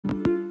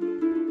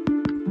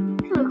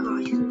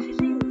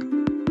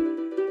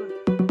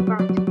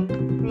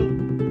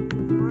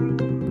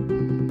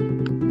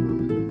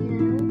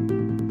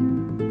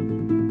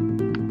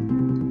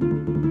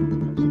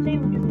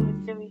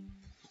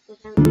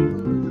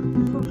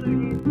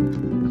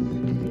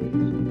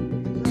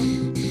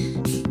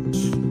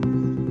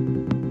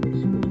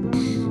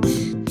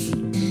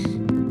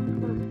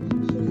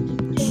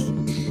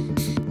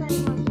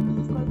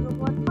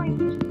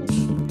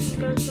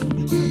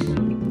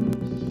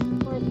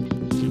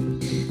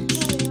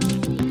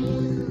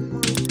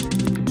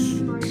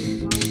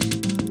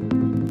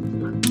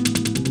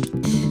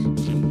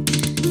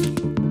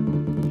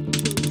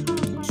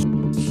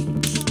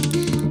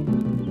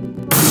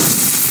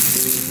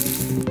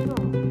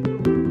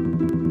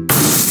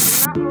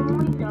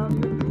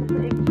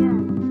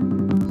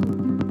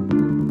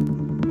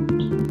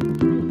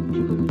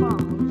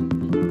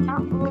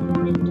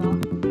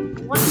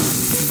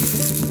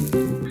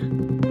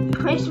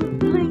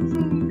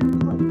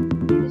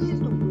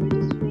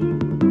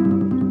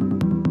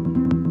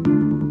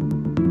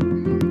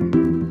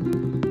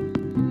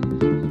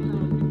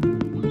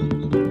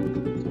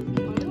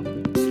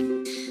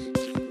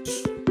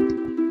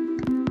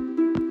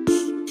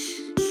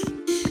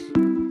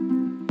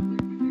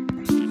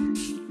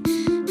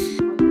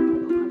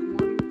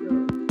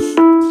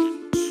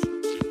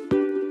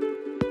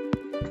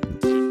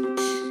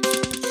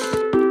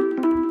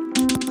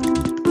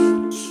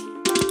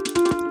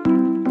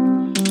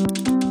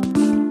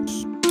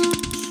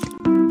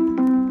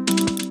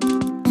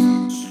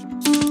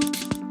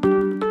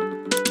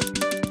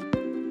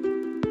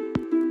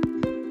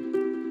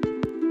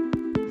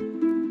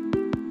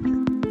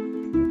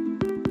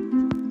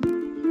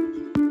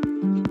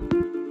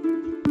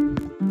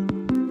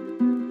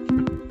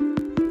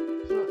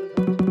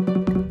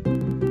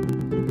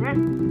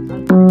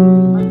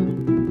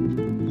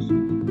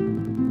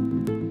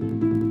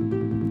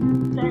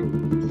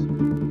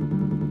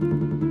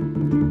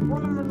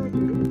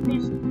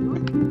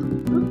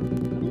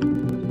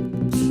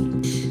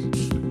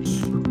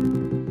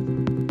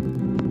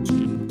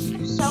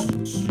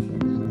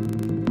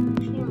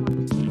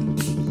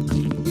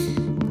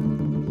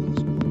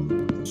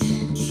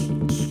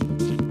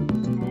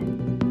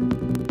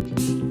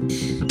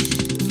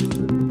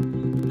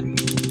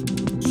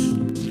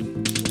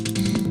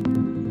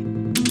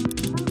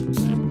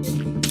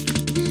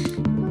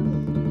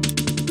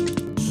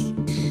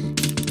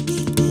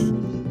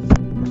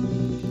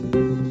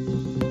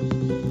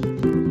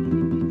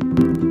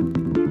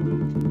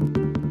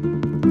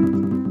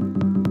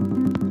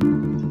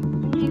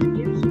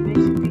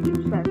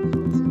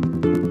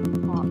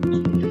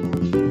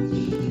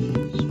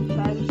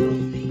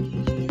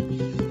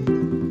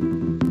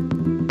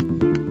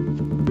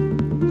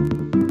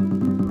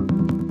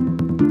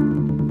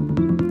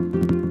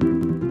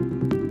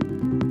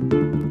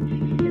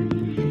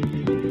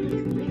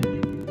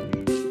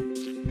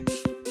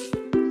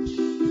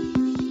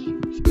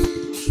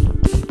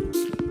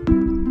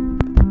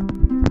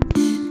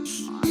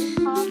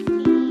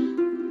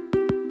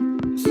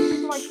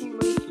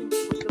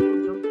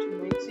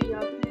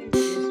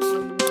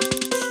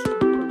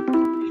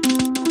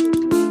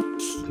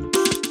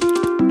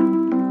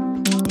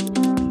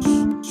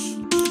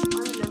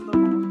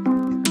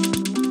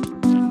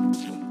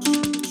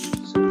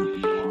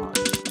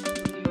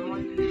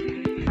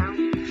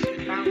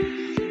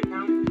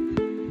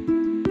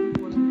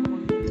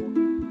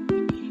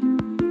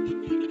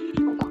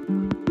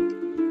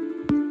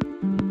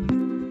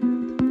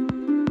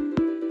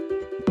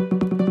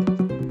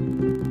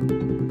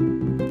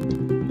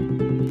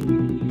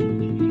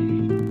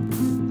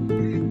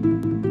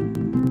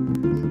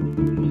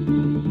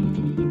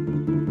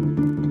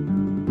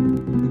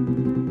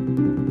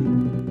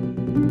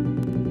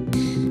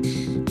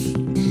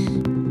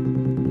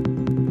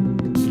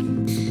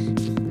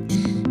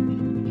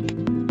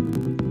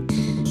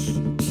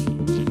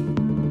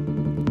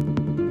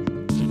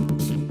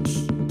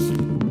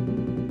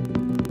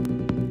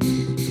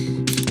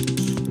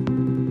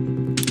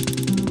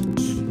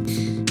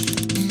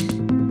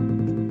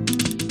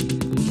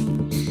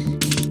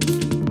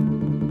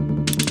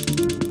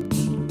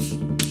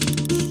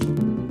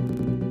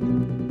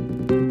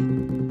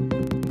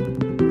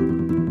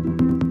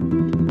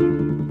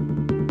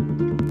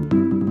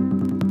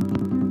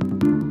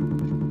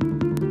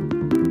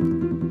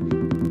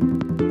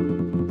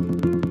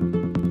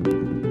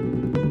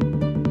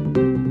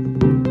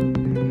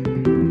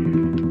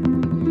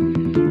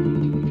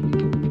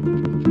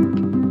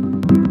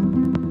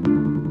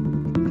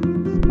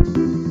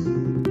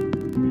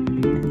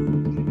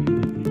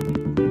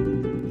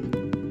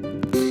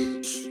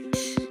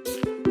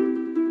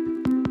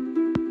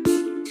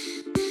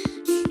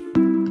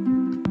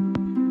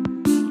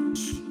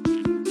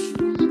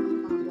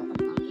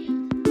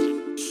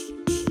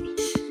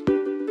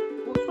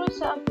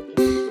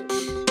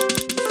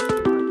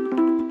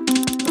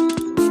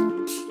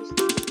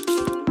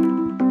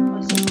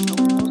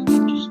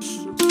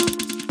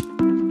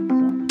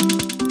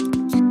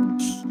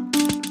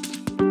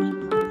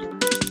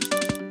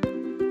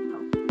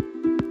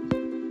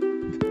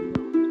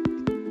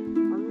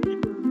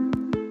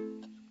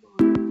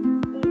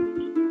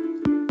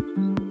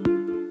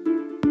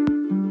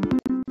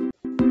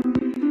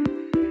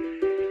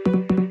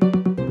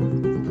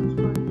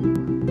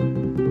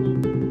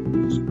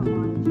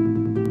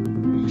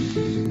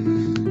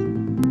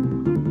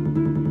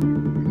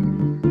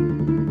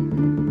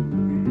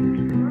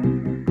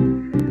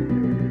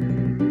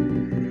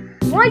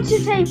Try to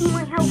save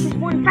my health is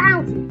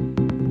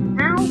 1,000.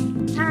 How?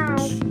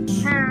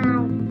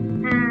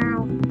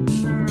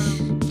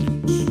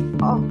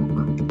 Oh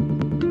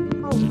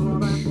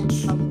god, I have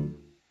 1,000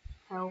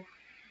 health.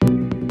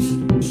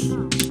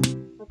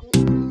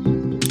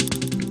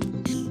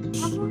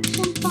 I've lost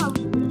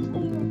 1,000. Let's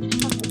say I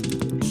just have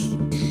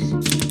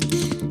something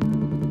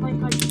like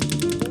I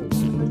bought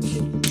 100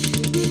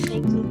 media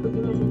cakes and put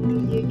them in a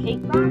media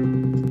cake bag.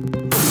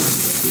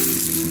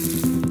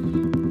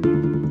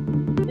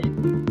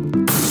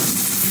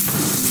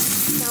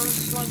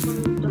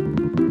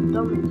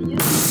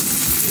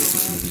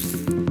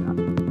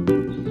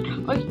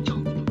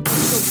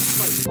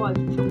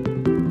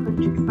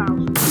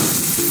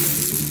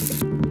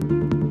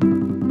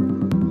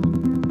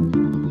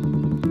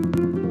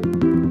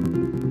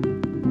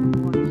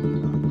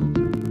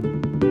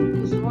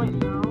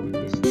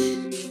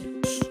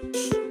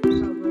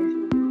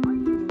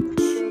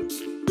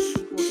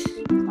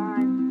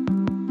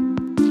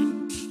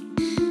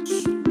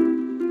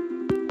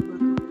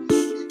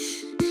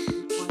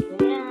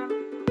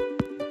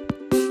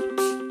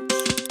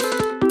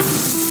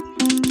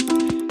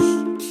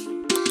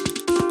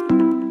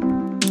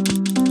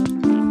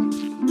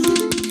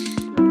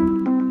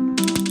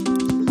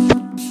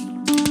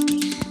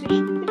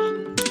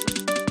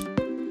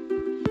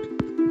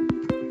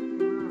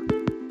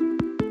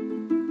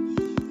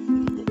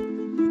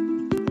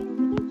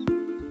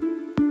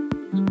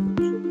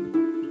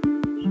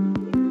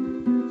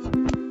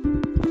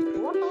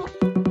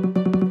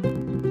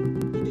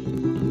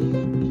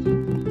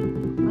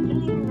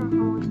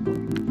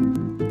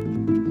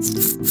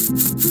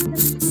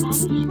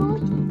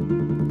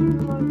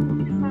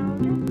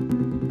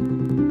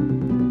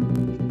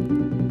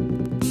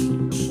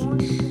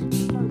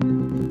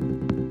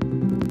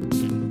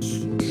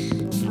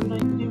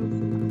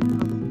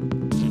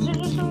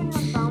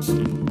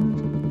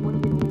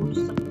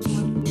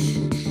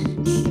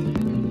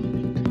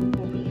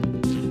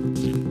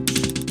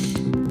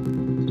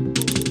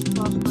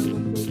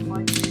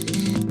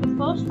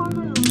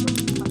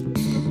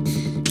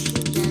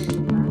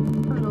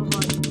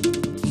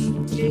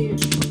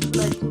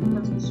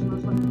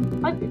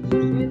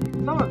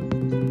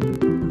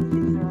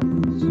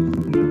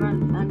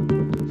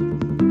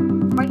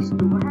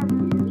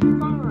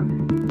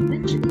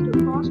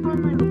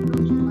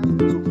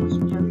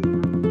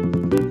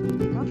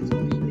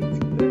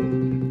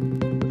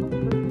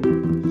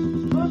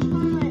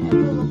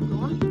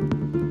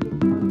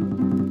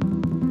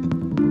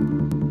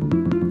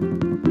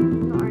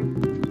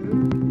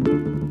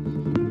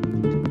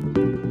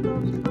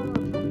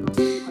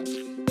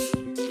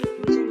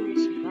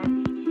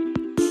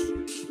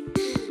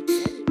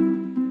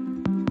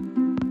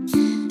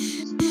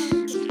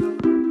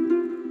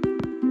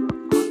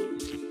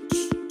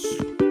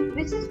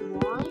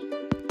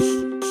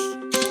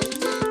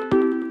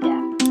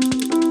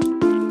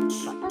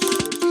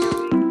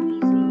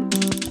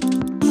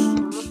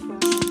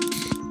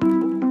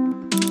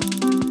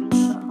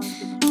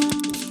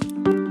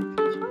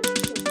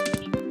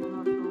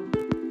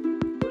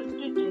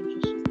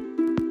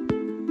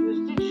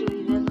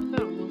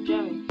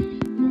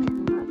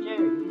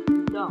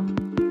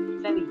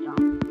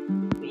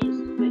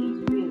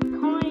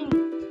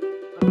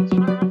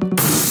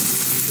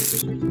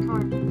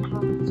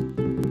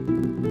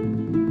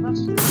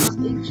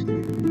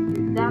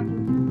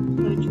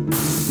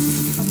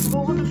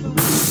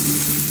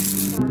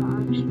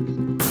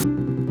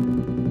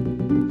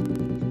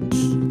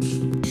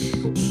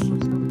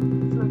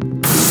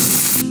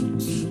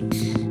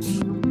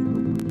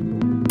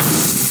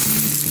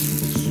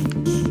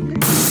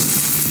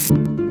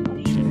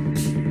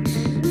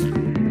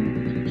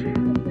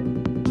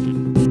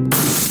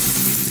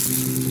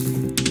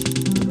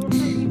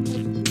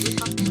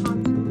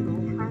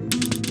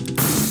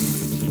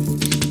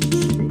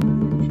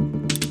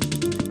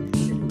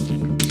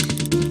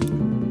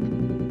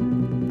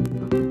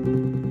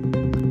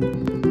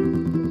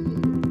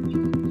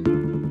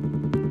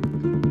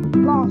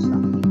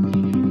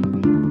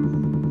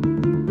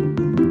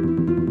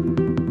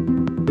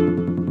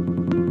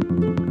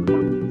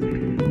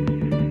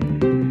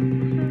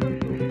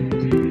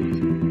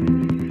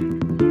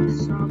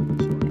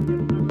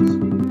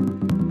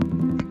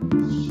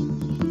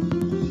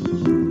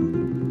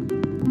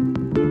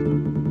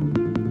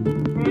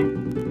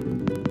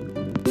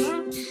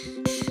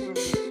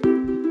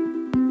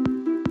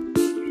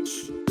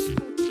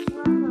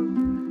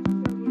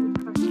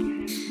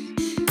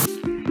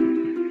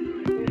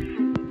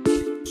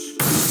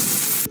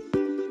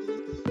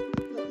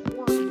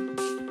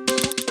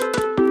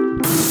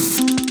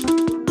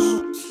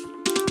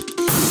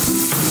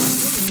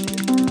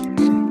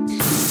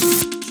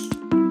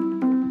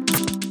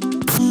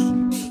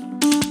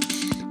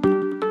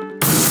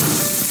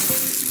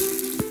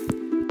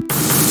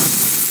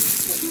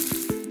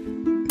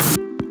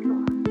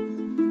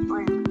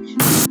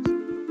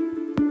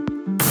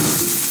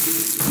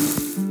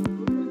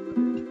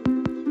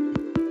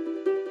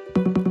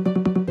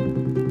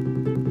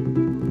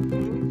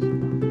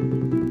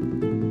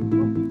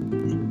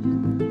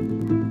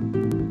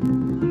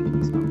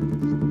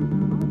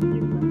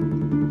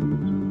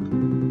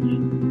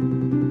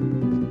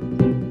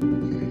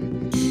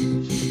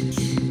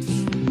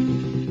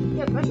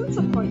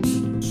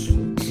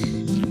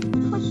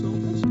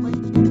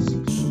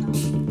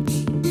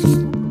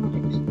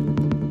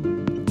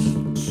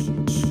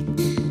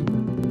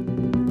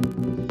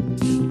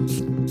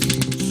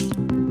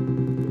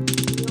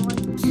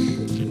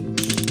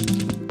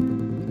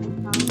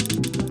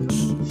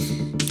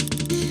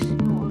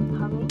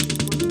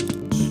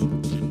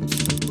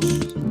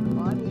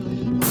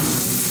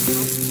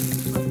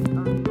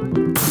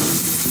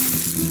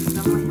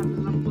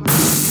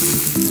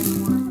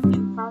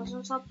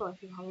 I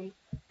think I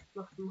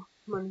have enough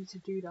money to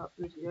do that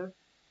video.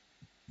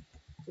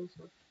 So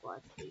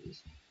subscribe,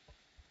 please.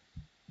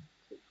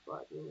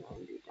 Subscribe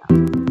and do that.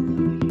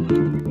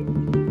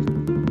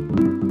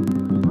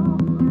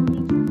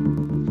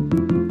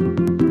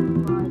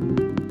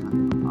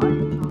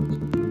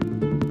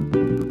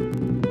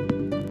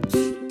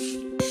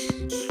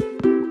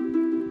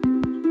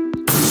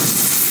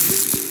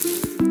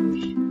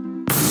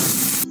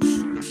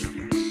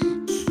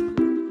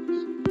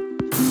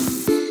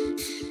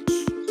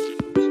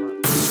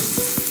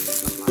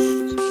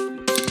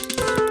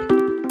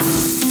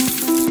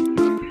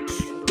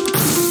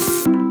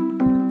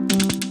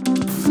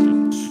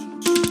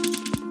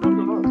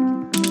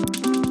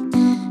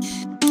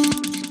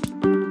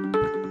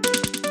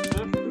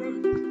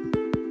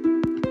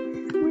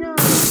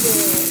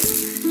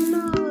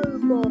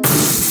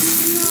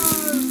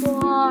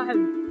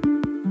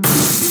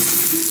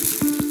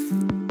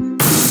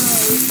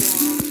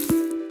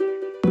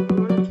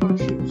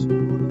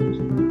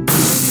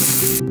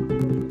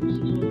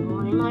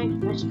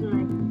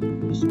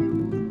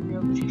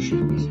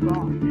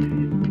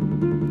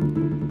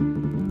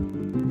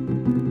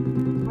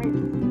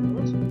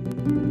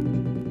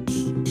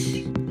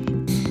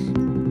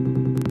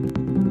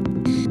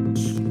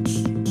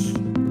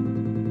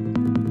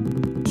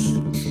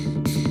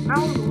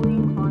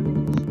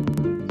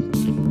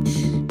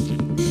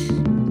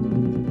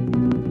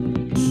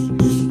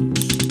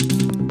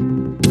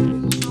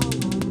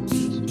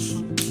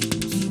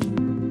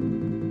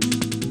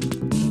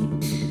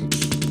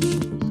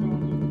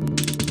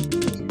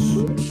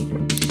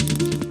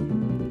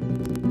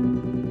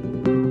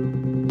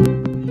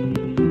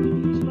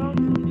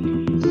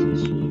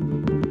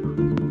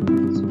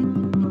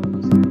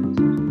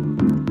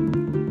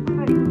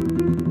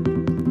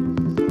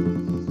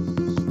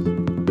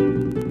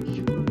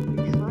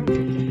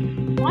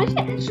 Why is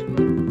it explode?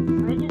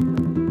 I didn't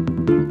know.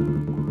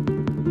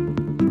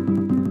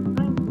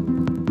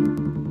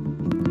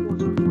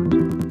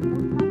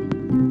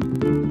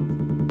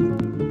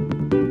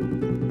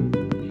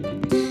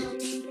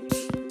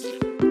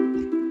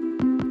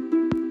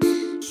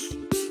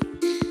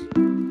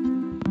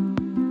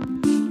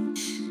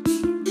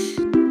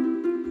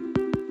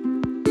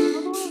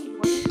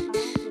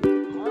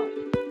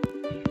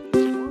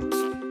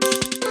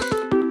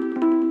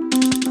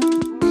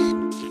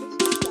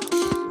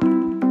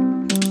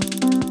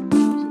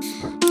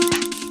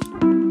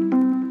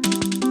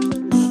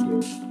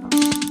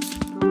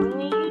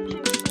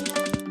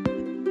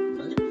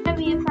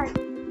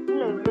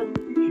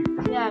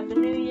 Yeah, the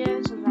New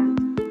Year's event.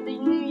 The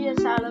New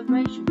Year's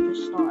celebration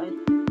just started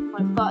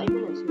like 30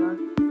 minutes ago.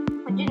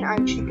 I didn't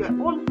actually get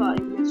on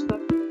 30 minutes ago.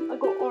 I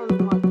got on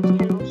like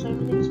 10 or so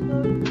minutes ago,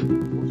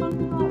 or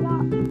something like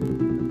that.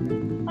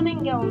 I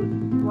didn't get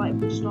on right at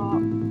the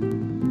start.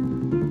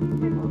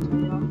 Maybe I'll tell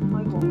you.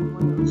 I got on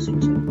when it was 6:05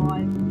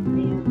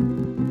 AM.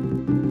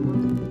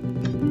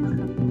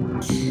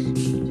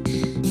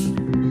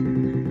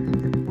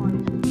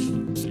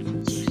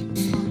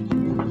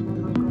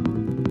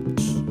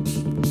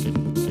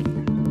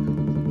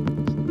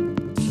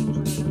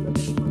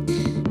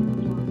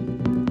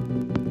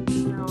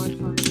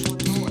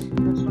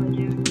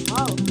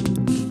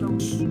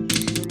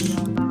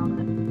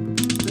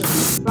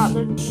 About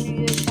the New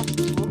Year's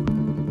festival,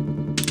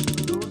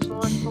 and also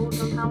I told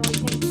them how I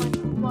came to my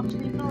boss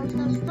and he told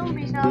us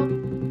stories out.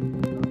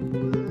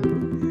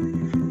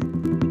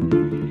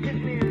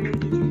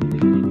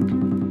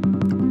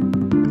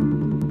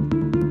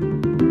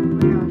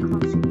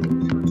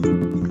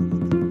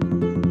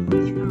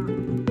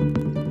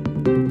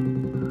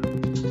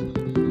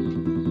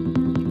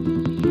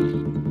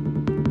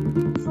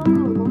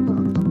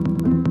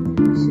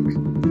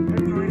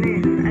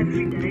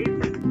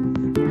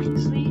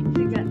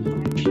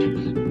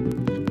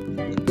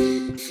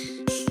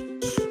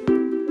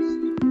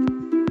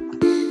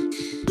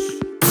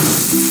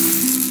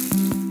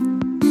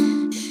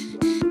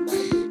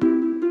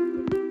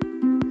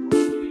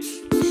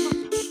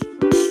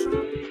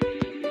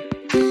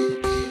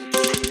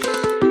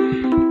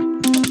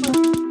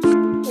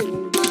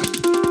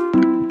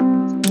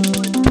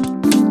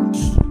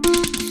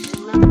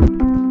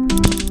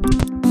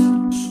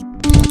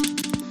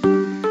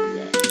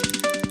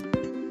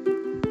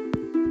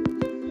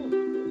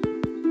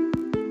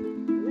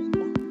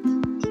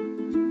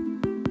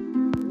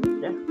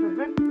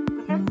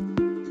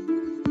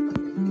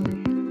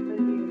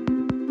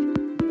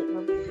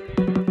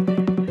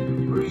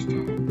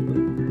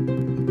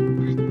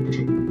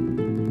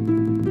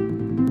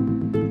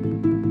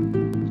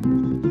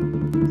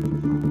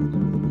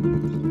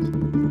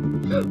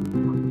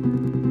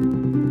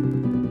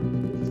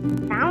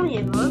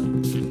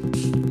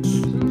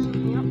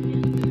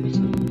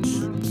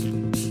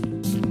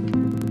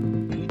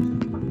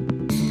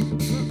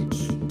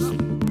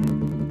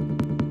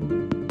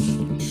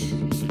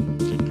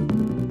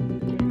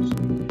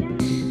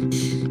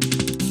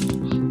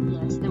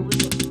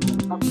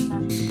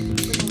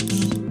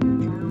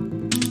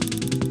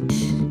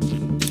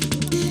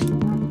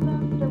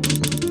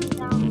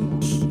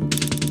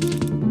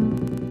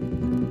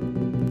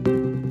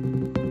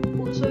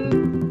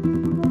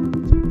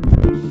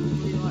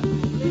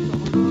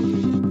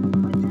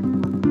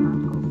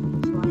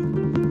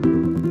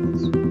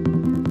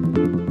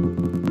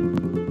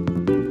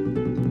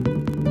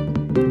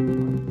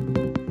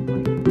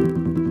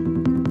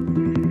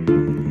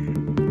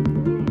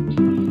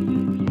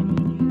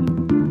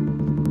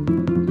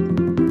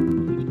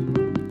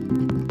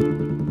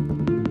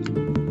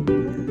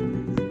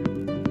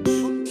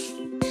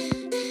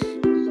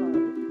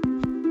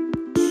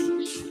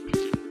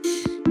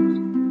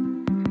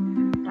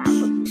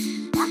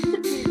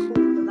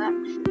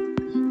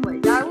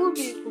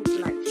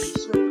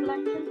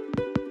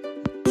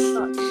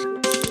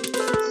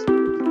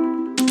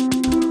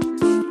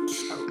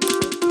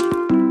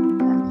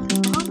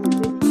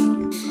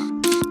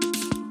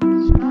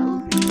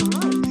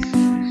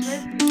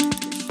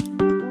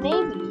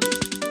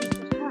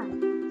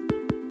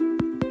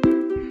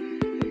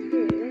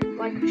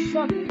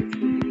 shovels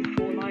would be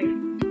for like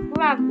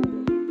gravel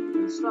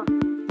and stuff,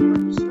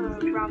 like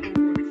gravel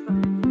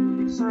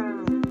and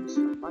sand and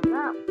stuff like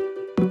that.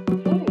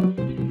 Oh,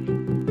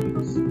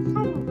 what's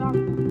some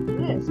gravel for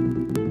this?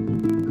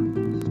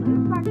 So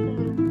back in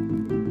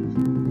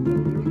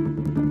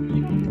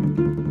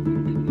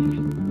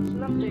it's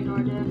an update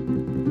idea.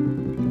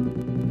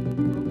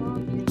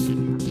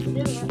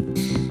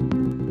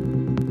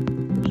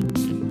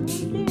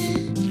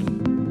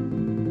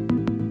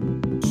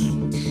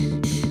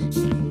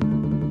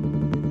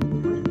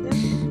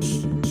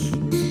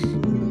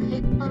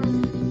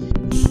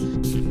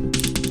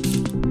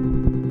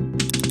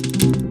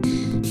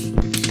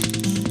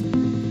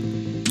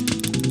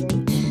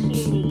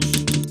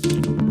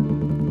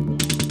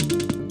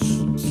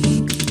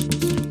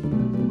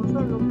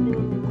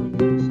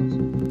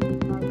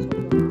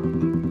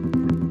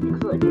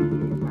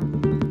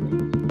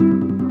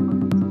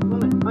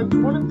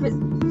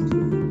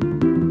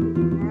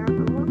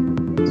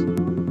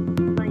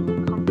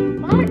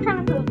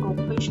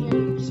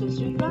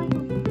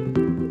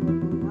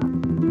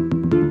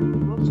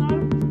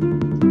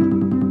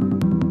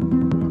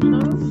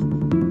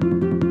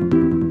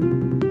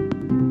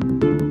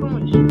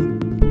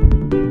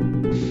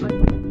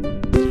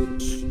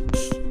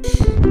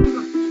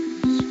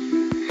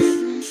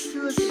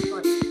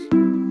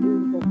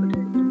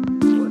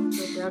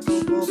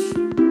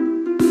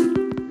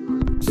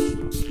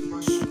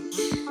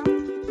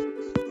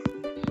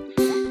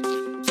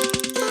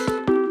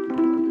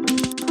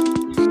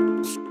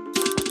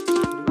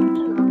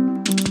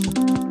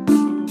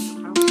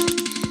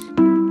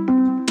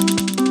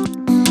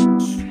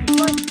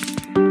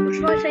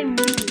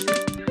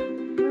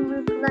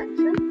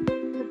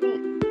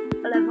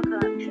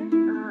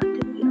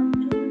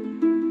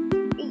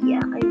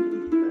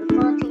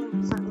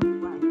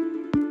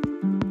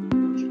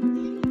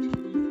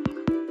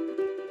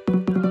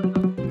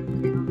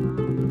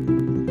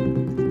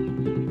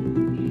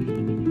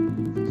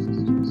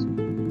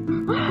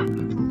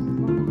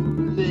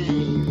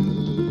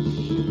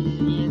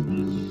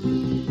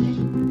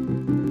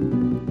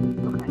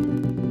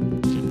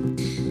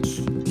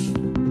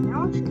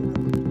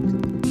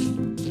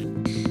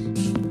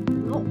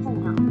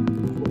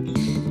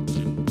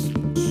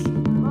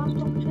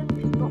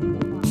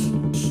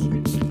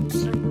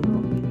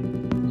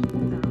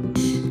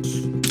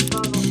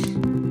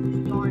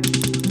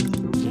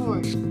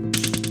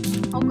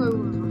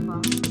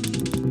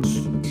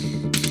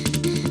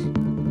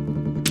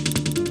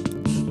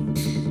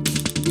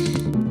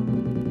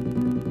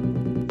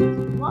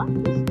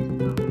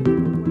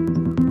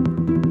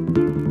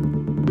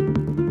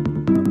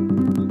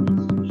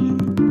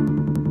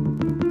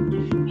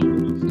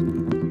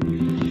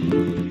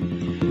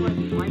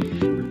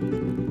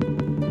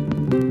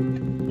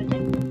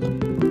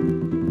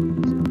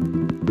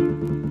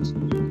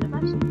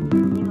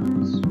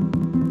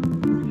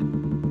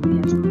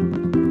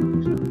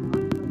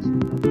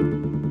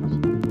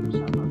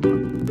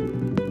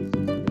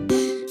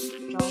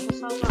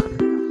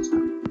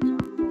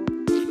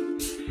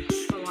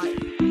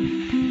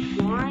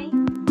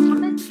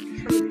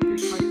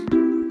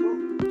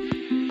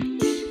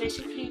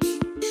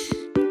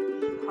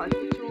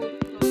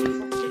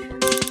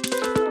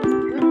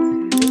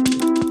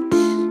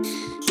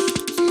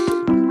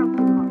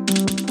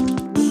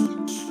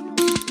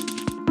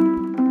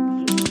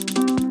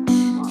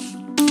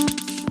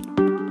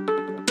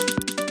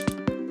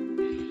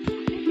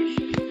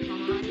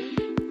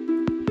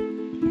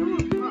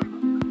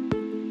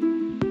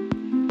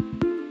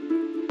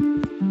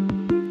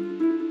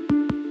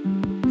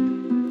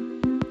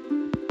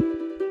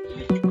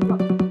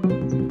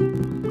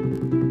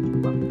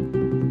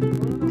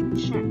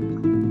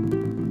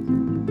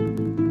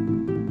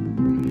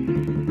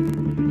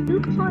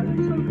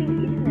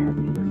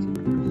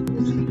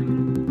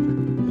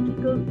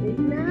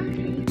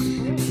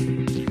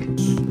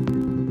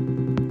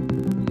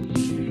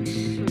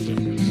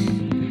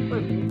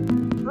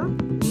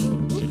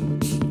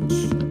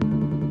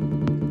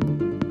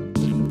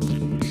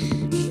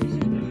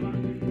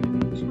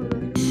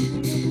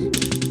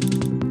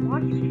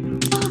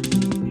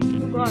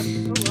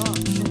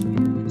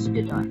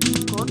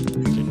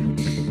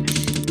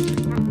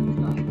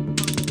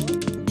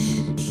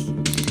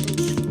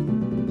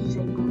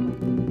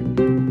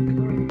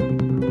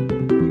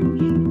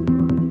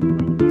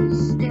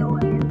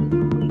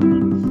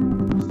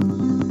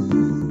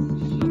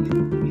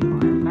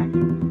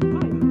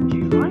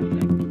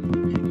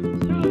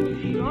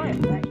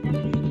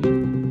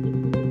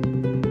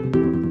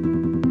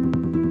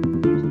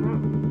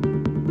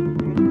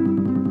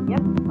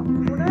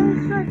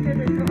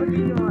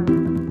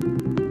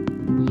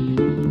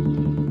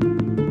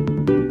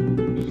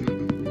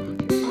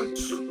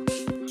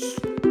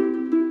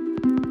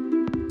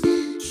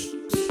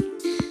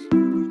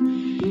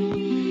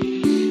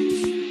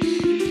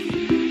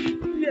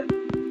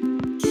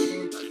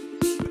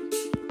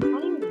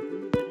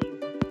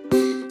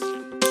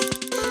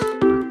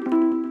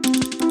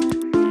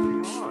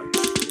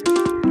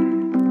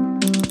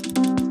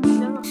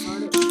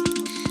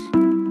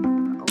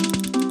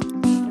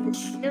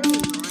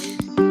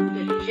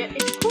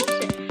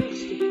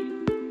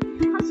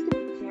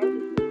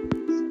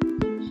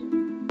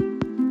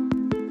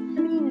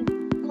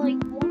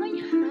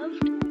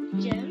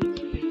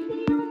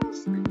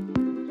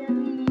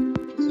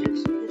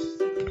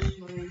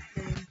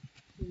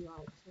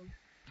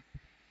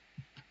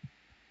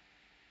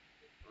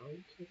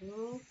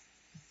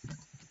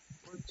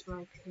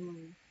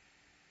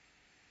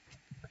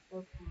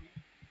 Okay.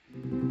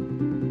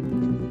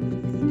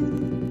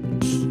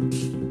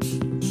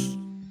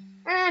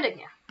 And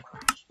again,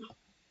 crash.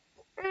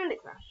 And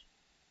it crashed.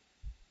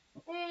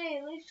 Hey,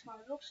 at least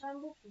Skyblock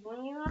Skyblock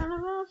 1 year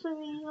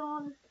anniversary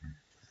on.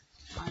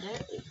 I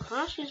don't. It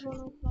crashes when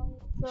I play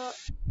it, but.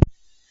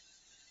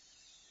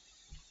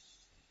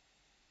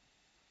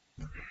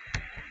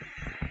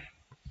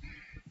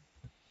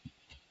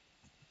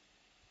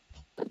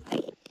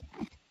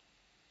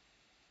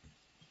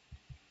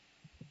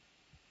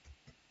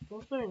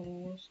 What's going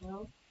on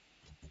yourself?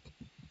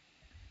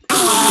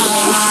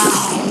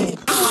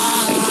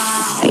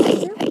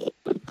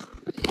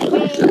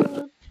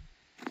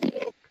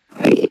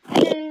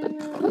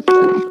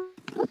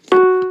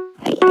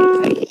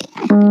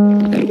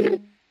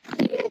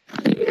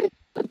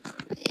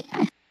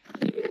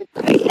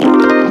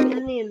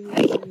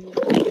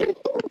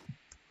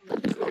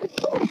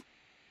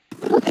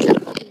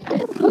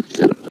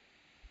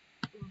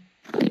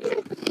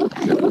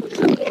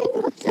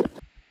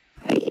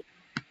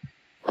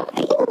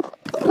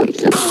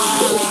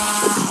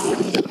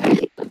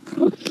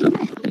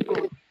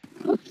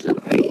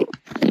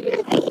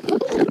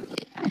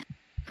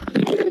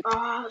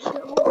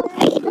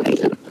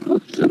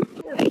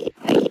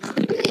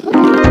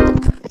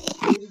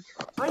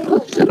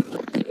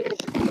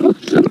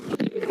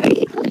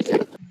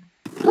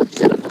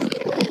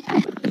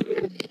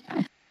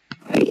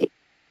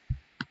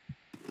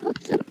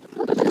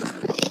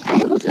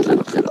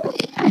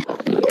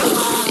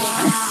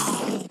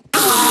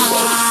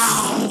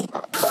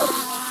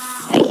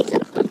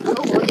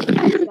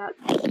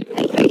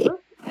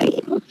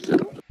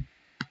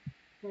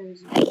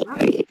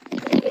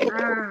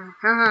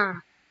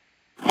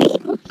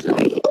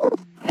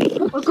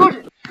 I got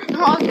it!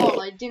 No, I got it.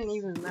 I didn't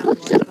even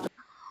memorize that.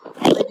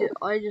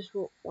 I just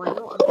thought, why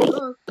not?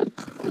 Look.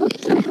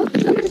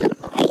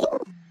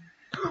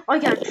 I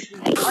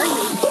actually,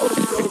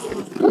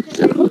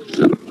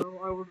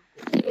 I would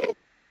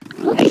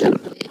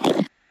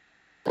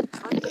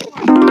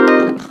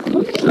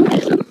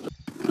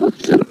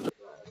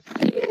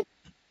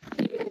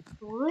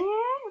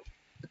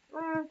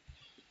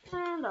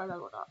and I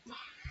leveled up. No,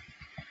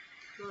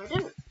 I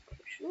didn't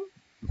actually.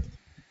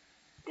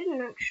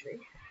 Didn't actually.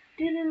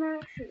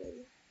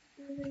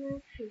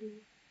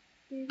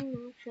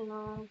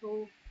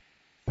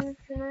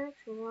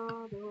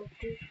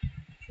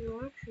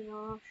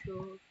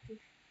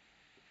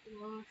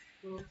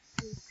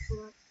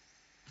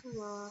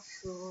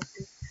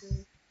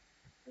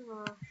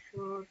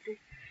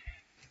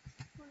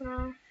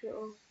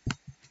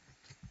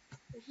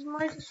 This is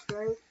my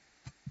display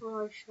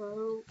where I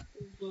show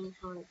things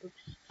on it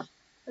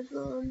as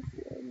well as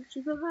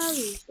super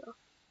heavy stuff.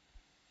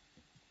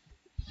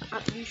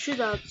 You should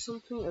add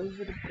something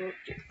over the book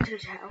to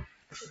tell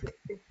if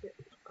it's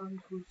from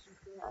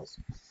super as.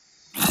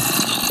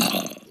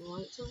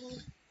 Right, something.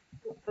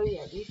 Oh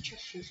yeah, these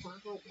chest shoes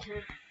have right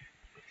here.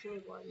 Show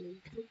you what I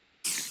need to.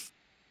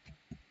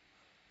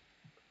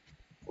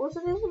 Also,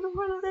 this is the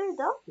final day of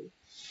Duffy.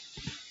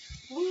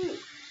 Woo!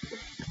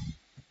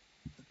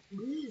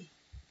 Woo!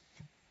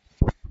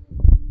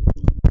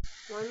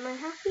 Why am I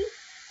happy?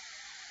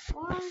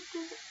 Why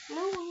does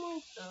no one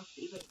likes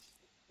Duffy?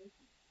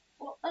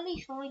 Well, at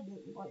least I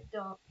don't like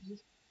Duffy.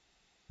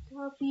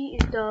 Duffy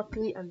is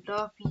Duffy and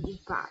Duffy is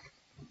bad.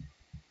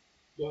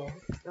 Yeah,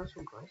 that's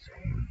what I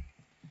say.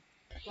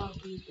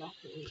 Duffy is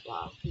definitely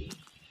Duffy.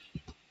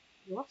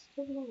 What's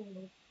the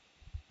name?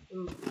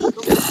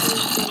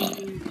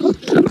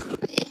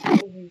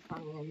 Always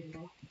hanging in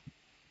there.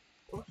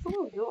 What's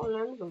all I got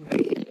on them?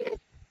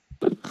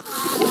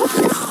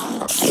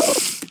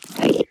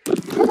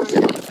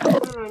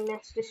 I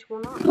messed this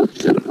one up.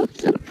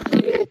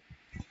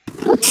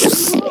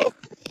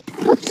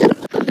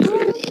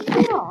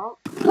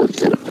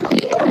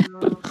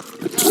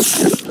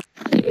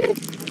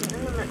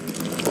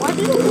 Why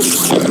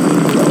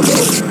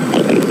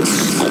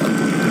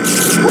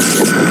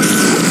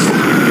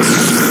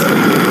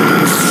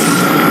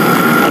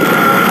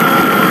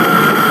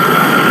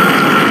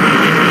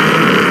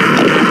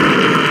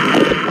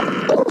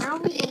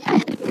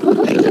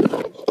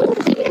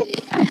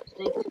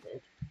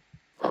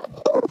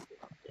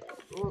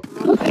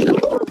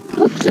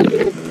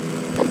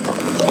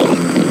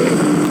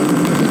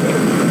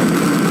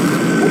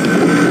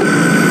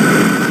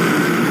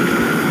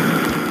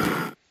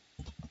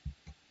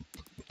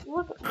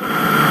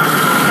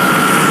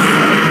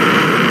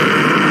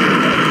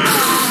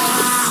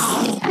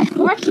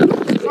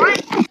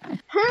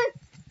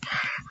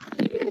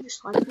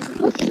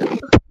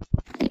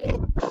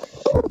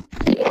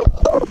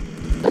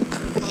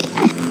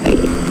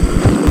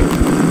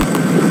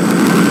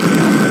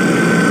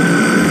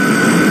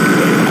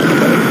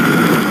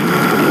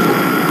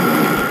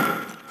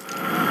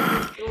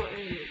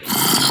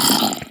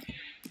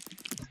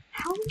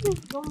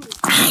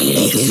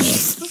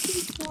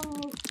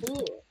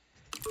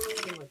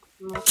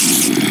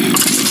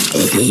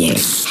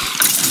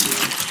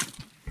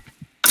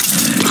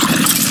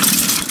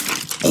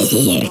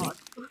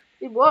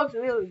It works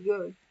really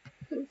good.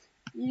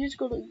 You just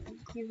gotta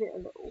give it a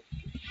little.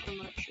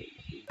 I'm actually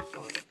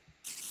fine.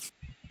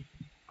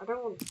 I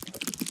don't want to.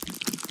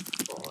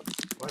 God,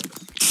 like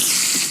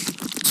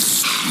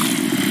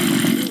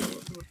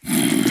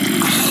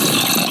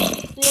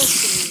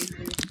this.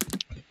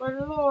 But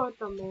Lord,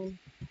 I mean,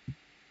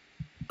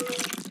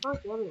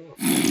 not getting it.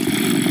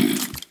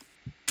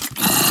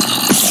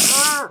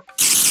 Ah!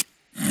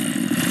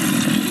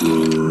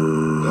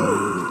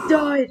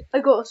 Died! I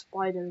got a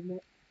spider in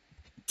it.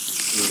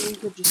 You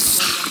could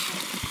just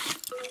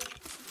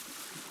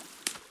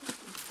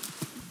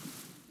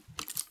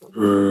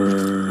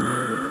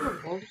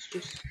mobs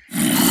just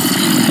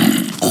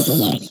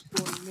spawning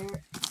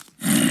it.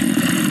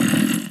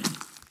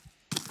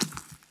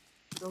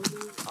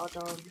 Zombies are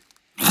done.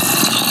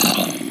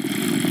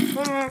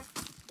 Yeah.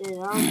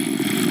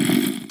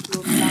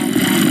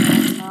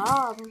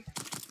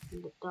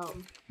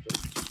 Dumb.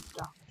 Just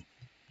dumb.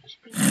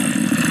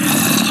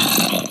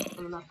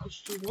 And then I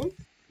pushed you in.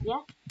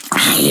 Yeah.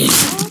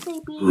 Yeah,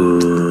 baby.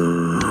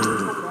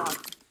 Oh god.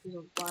 He's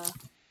on fire.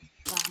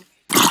 Damn.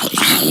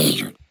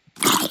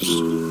 He's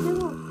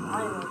still on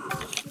fire.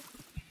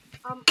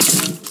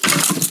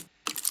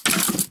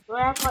 Do I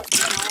have like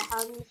fire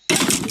hands?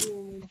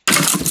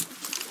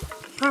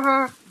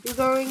 Haha. You're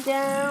going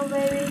down,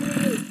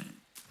 baby.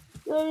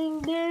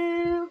 Going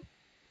down.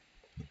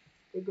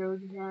 You're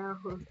going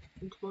down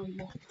into my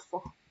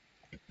mouth.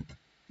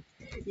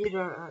 You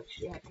don't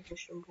actually have to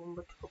push them on,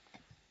 but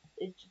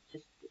it's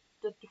just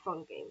a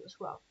fun game as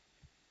well.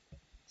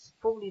 It's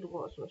probably the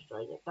worst in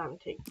Australia. Damn,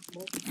 take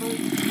multiple.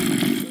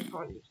 You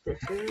can't use this.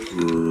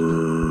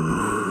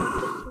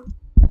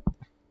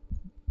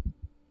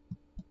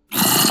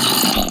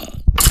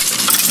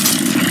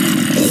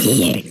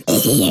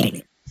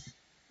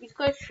 These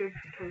guys should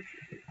totally.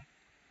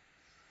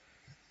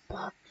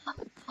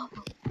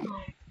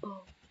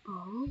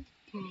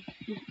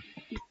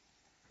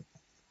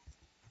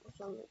 What's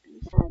on the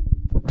bees?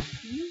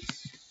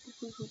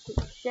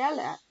 Shell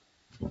at.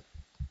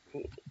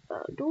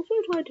 Also,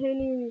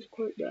 titanium is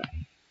quite bad.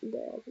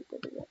 There,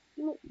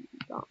 not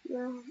that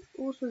there.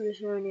 Also,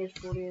 this only has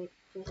 48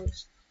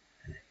 points.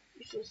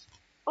 It's just,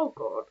 oh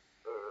god.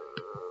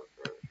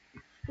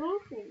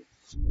 Nothing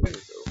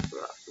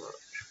that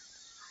much.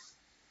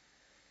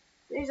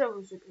 These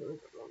others are going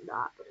to run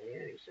that, but they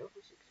only sell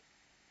for 6.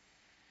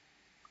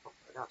 Oh,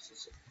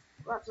 that's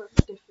a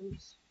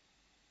difference.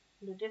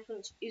 The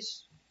difference is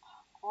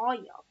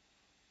higher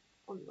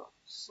on the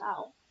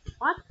south.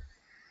 What?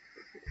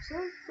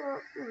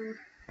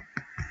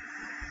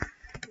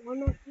 Why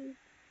not?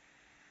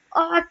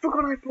 Oh, I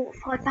forgot I bought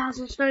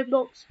 5,000 snow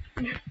blocks.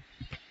 Because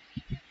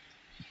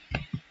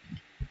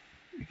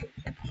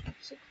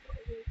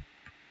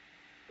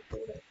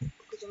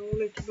I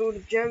wanted to build a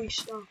Jerry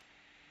stuff.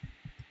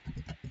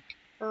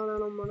 And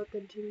then I'm gonna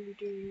continue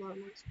doing that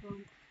next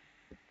time.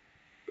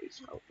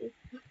 Please help me.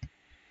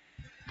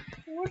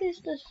 What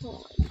is this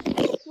one?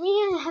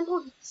 Yeah, I'm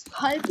on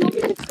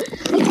Skyblock.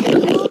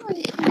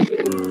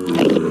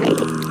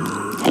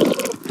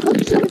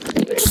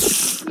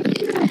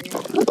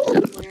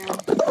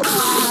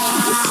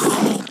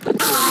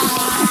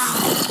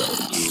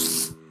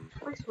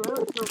 I swear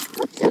it's not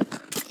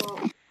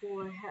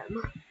 4 AM.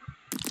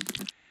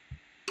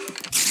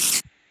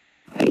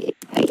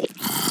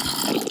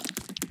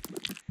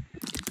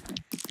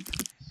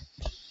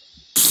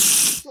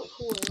 It's not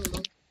 4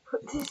 AM.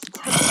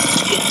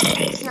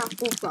 It's now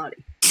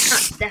 4:30.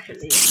 That's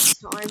definitely the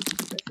time.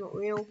 That's not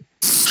real.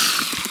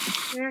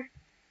 Yeah.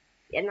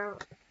 Yeah, now.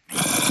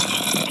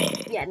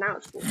 Yeah, now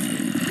it's 4.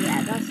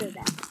 Yeah, that's it.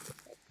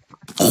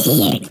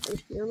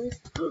 Let's be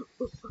honest.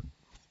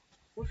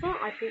 What's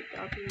that? I think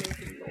I'll be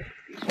making more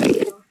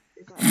pieces.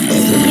 Is that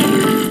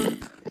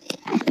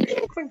it's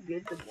not very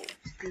good, the more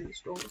being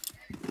strong.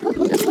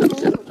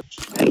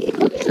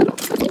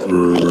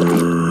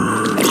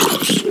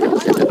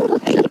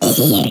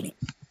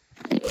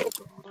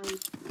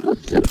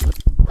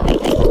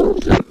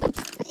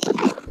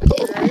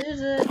 Where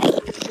is it?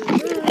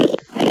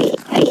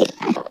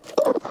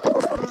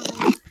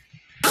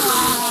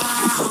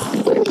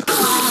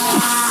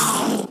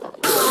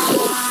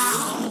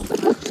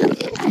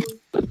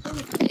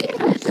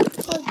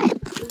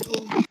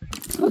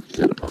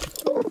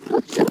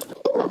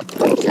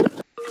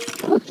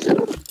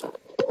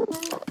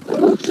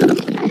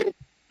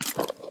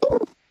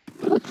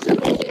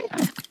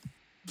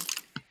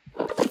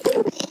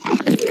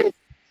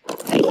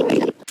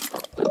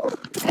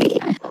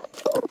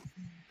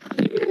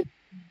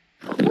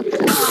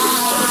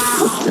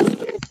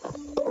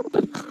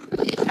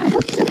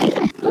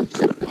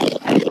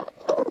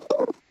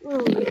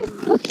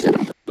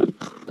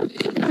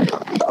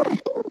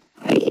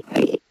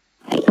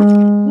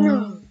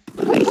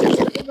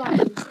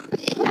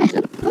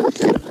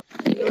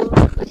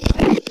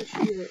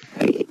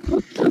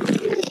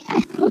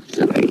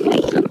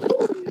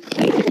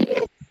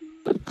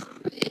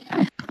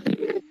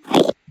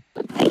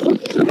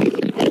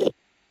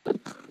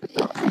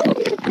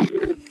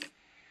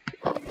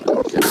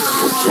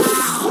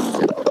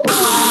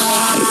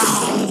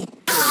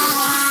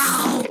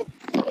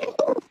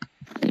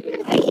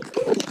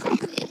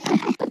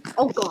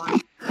 Oh god.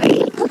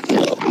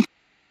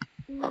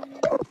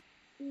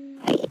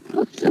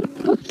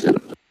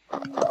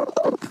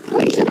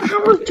 How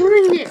am I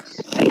doing this?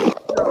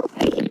 No.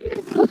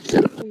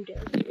 I'm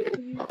dead.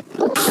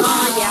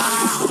 Oh yeah.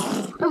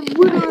 I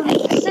won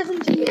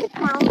 £17.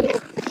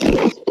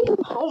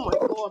 Oh my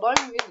god,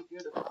 I'm really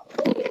good at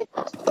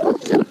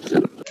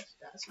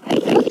that.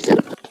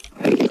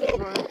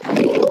 Right.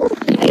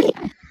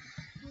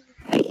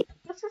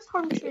 Let's just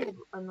time to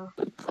enough.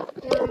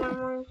 Yeah, my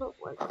mind's not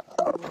working.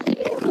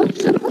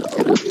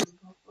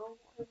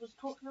 I was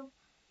talking about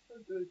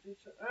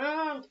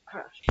and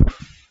crash.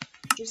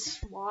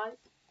 Just why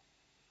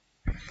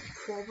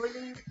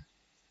probably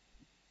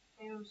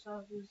game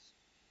servers.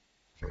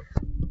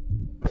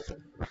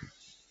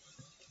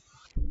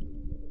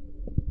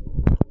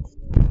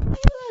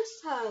 This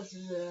has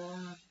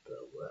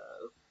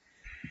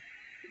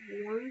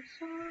one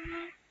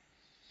server.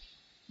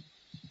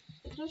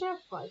 It does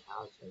have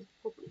 5,000,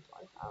 probably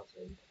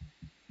 5,000.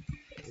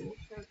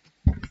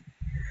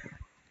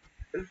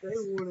 If they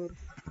wanted,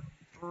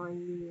 I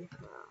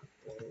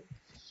have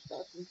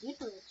 7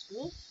 people next to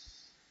me.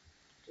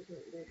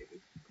 Doesn't really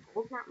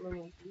hold that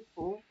many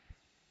people.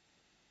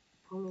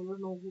 Only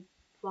was only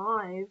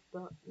 5,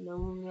 but no,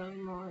 never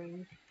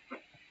mind.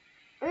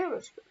 I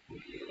respect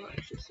people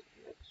actually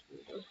sitting next to me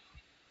though.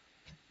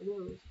 I do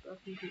respect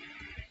people.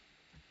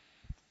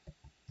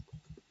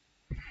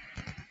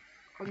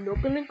 I'm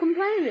not gonna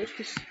complain, it's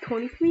just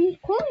 23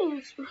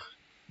 coins.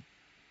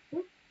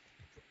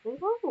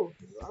 Oh,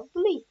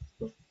 lovely.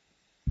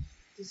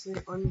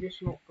 I'm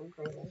just not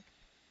complaining.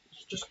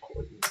 It's just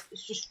coins.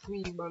 It's just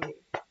free money.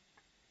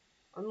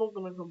 I'm not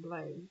gonna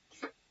complain.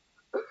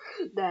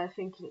 They're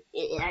thinking,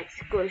 yeah,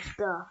 it's good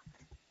stuff.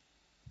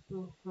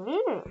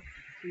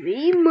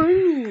 Free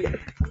money.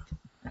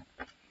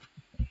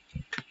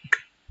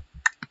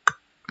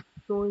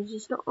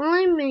 Noises that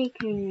I'm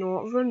making,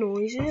 not the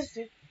noises.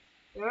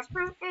 There's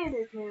my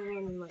editor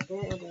in my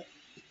edit.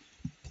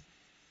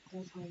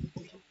 That's how you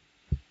do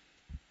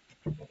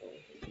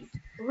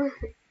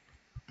it.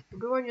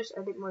 Do I just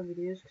edit my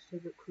videos because they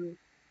look really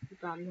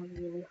bad and have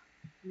really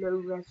low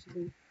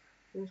resolution?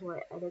 So I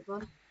edit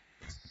them.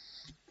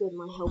 Good,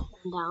 my health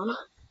gone down.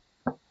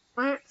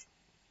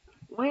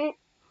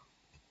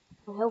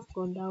 My health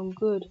gone down.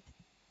 Good.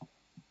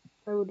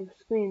 I would have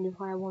screamed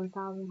if I had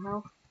 1,000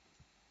 health.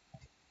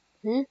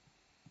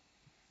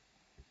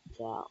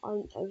 Yeah, I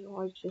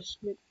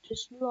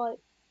just like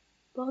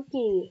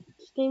buggy.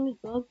 This game is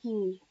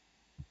buggy.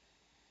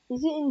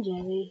 Is it in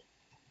Jerry?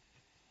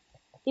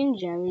 In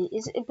Jerry?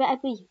 It better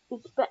be?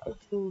 It's better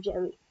in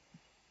Jerry.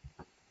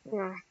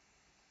 Yeah.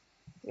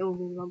 It'll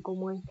be like on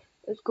mine.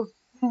 Let's go.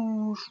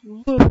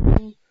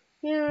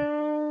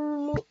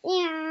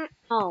 Yeah.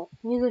 Oh,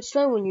 you go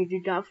slow when you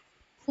do that.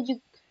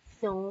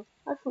 No,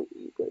 I thought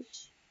you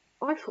guys.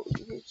 I thought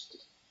you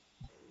guys.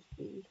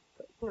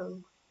 But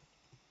no.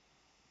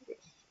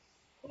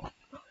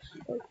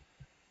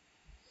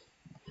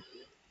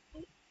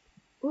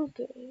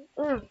 Okay.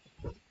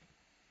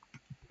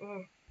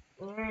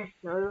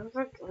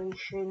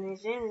 Notification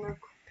is in the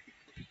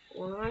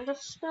corner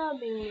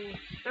disturbing me.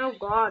 Oh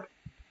god.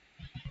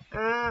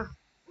 Oh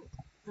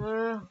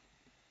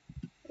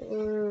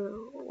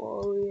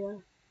yeah.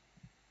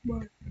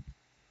 But,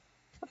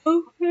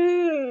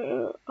 okay.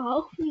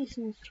 Hopefully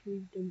some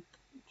freedom.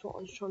 That's what I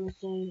was trying to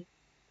say.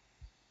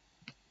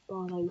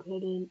 But I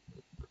couldn't.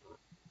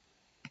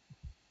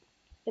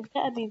 It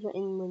better be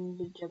written when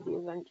the Jebby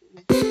event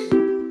is.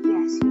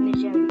 Yes, in the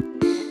Jebby.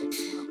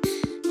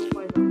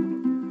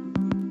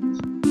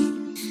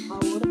 I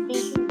would have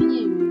been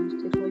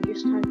confused if I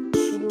just had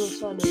all of a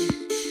sudden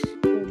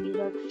 100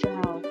 extra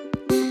health.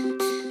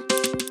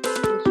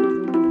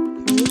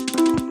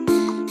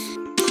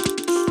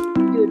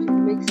 Good,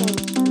 makes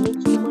sense.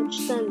 Makes so much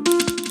sense.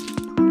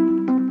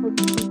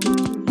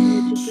 I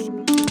just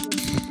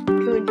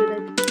 200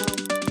 extra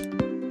health.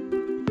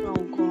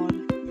 Oh god.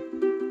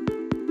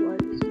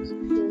 Right, this is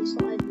just,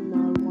 I don't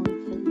know, one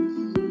thing.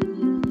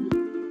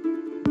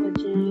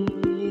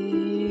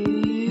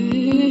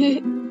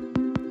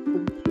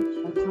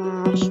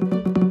 Crash.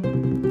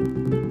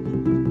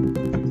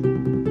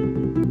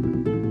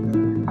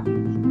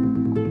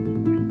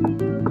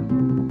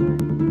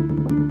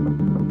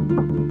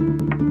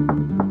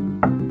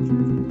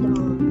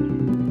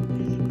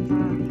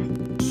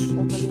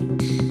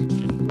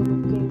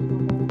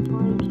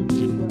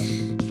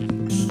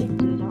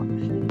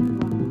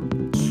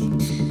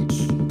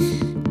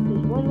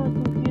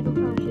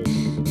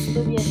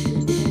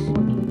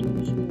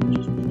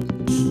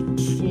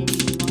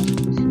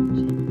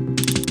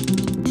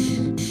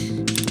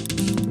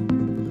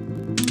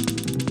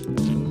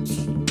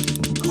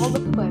 All the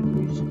play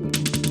blue screen.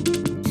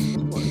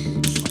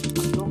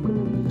 I'm not going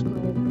to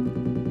describe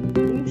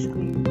blue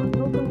screen. I'm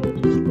not going to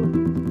display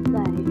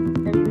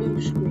a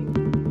blue screen.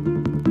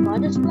 If I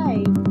display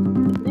a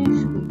blue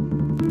screen,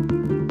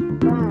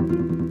 then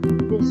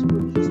this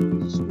would just be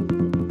stupid.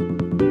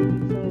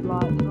 So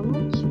like, I'm not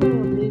displaying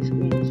a blue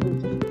screen, so it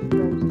just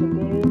goes to the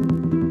game,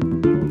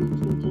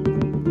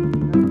 continuing,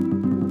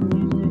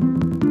 music.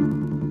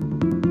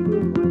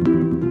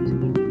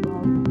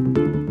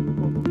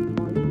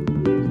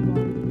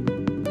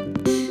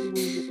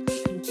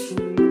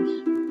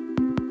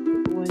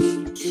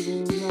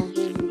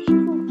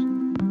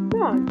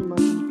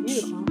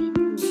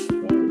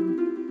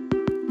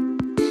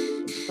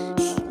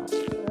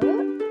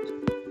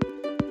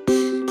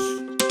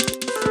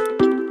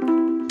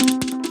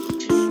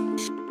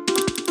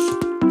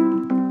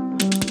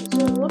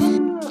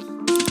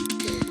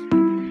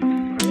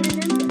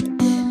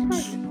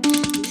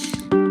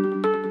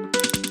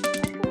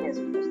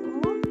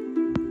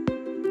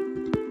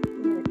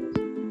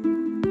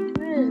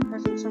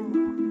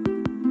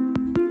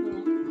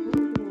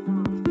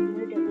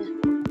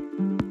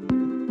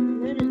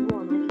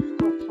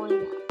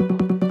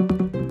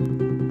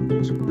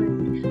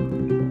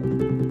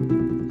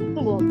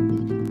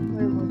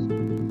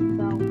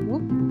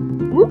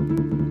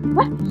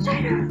 What?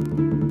 Cider!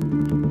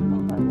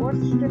 Okay, what's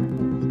the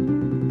difference?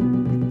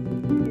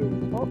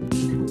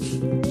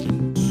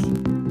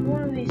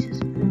 One of these is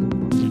a good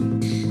one.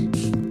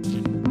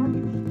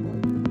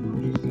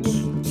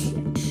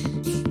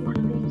 One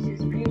of these is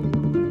painted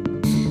on.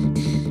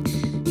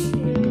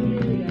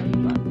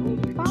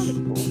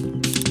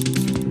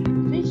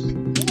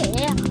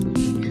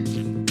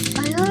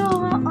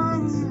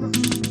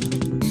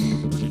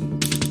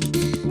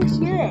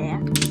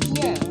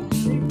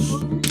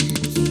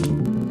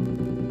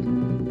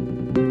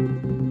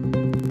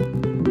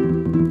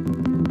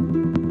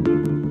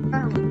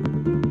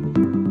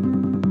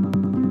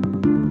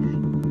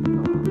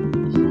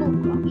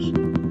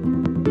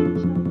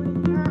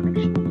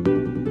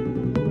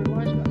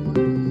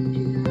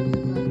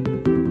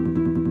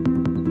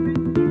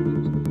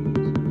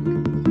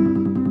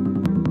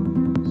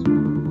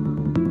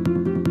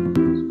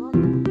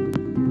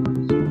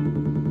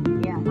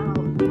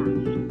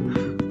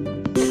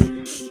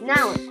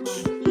 Now it's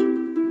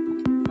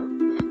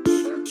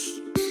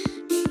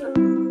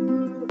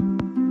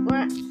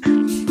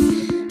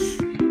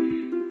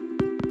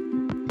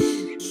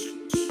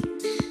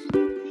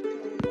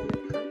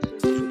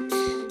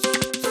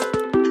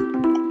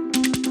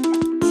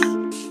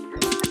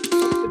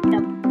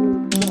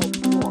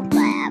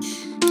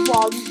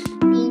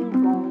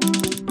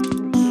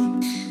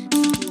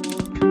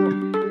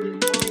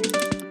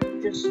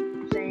just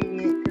saying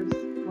it because,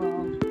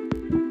 well,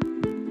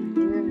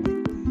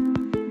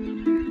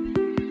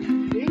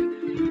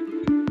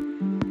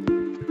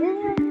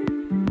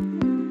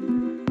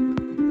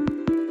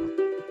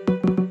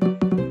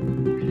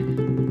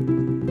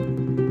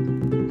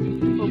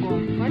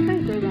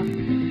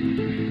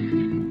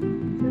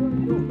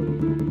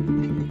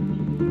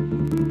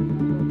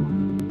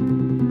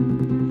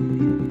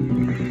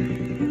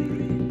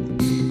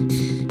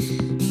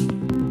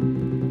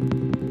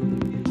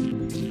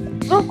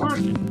 oh god!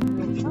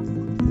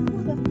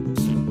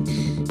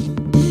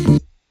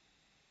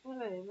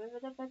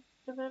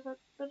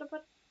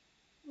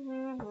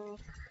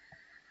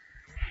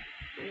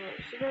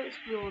 So let's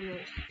be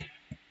honest.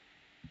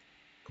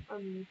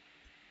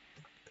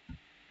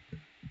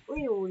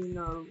 We already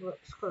know that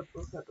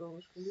Skyblock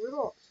add-ons can do a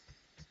lot.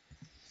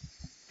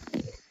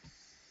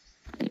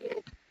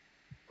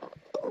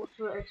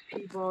 Also, XP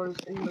bar is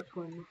in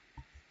between.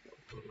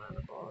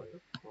 Mana bar in the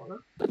corner.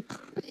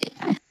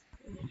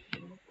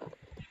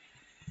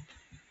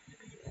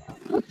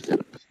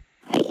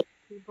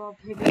 Bob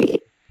Higgins.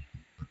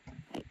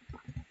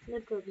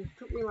 It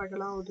took me like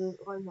an hour to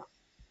find that.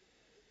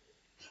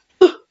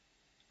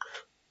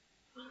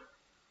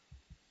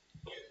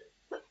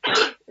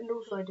 And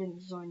also I didn't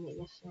design it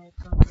yesterday,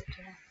 I found it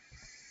today.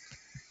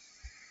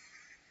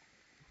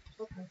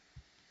 Okay.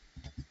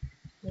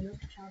 Hello,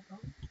 chat on.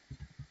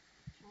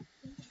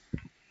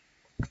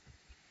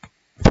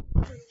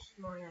 This is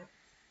my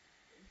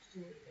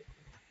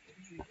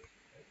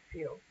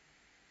feel.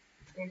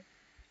 Okay.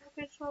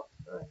 Okay, so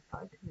I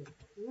can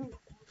move.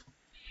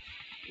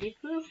 It's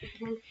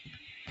moving.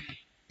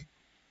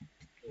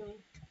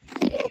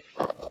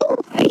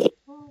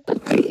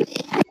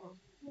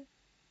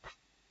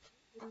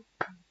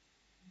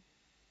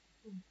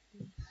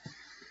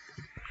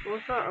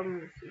 What's that?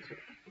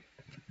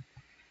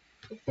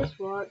 If this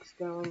works,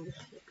 then I'm just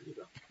gonna be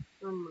the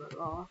number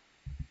laugh.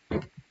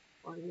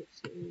 Why it's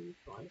me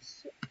by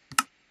 6.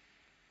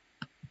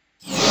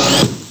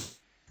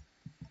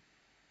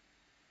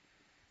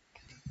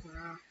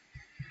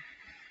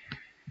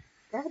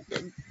 That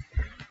did.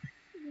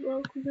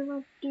 Well, because then I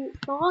have to do it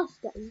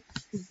faster.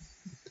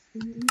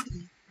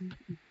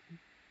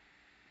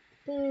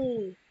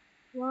 Hey,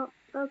 well,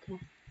 okay.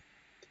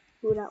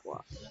 Who that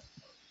was?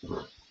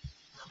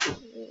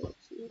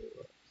 Let's see.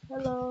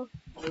 Hello.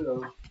 Hello.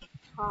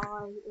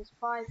 Hi, it's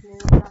 5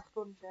 minutes left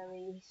on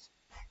berries.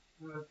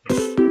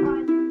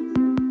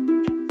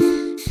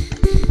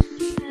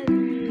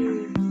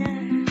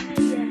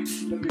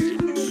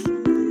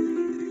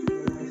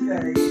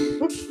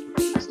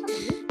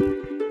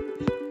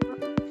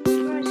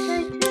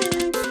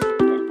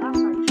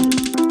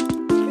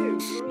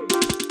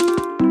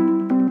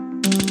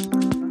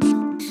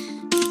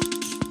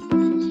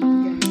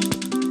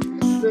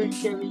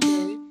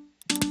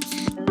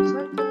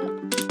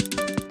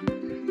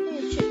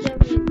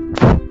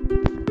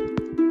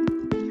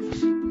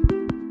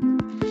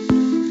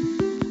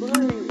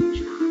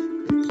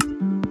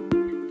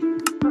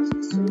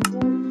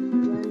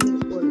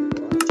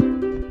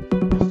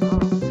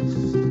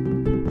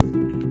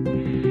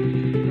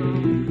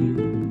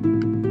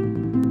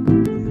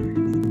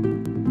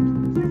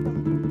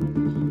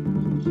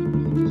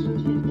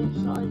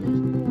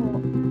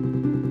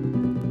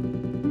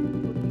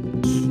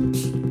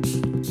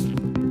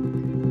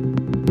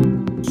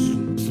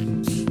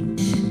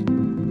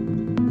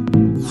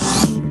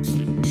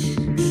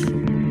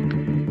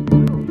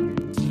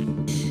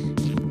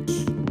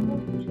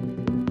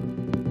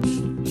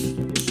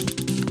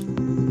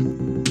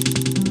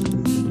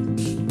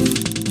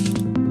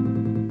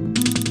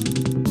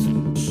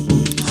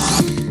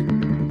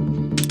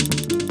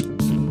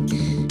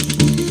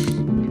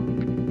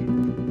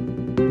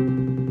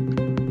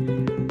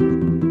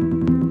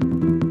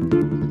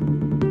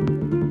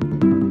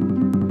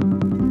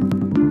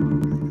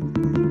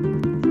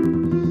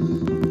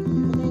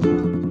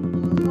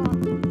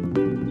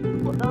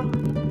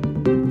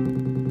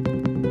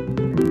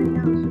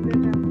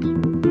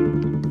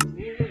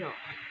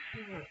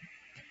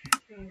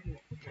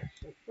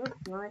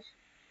 Nice.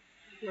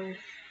 Nice.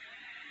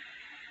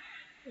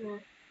 Yeah.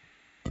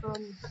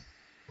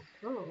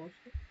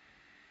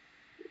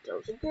 That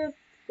was a good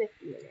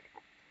 50 minute.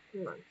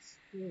 Nice.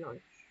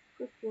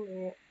 50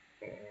 minute,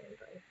 and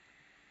I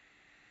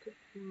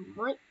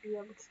might be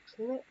able to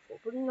trim it.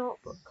 Probably not,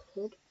 but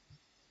could.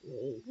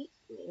 Maybe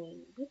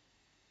trim it.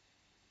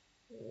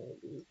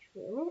 Maybe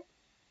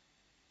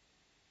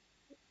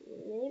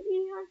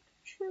I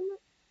could trim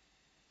it.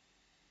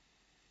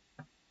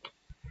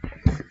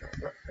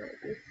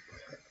 Maybe.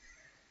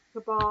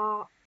 Goodbye.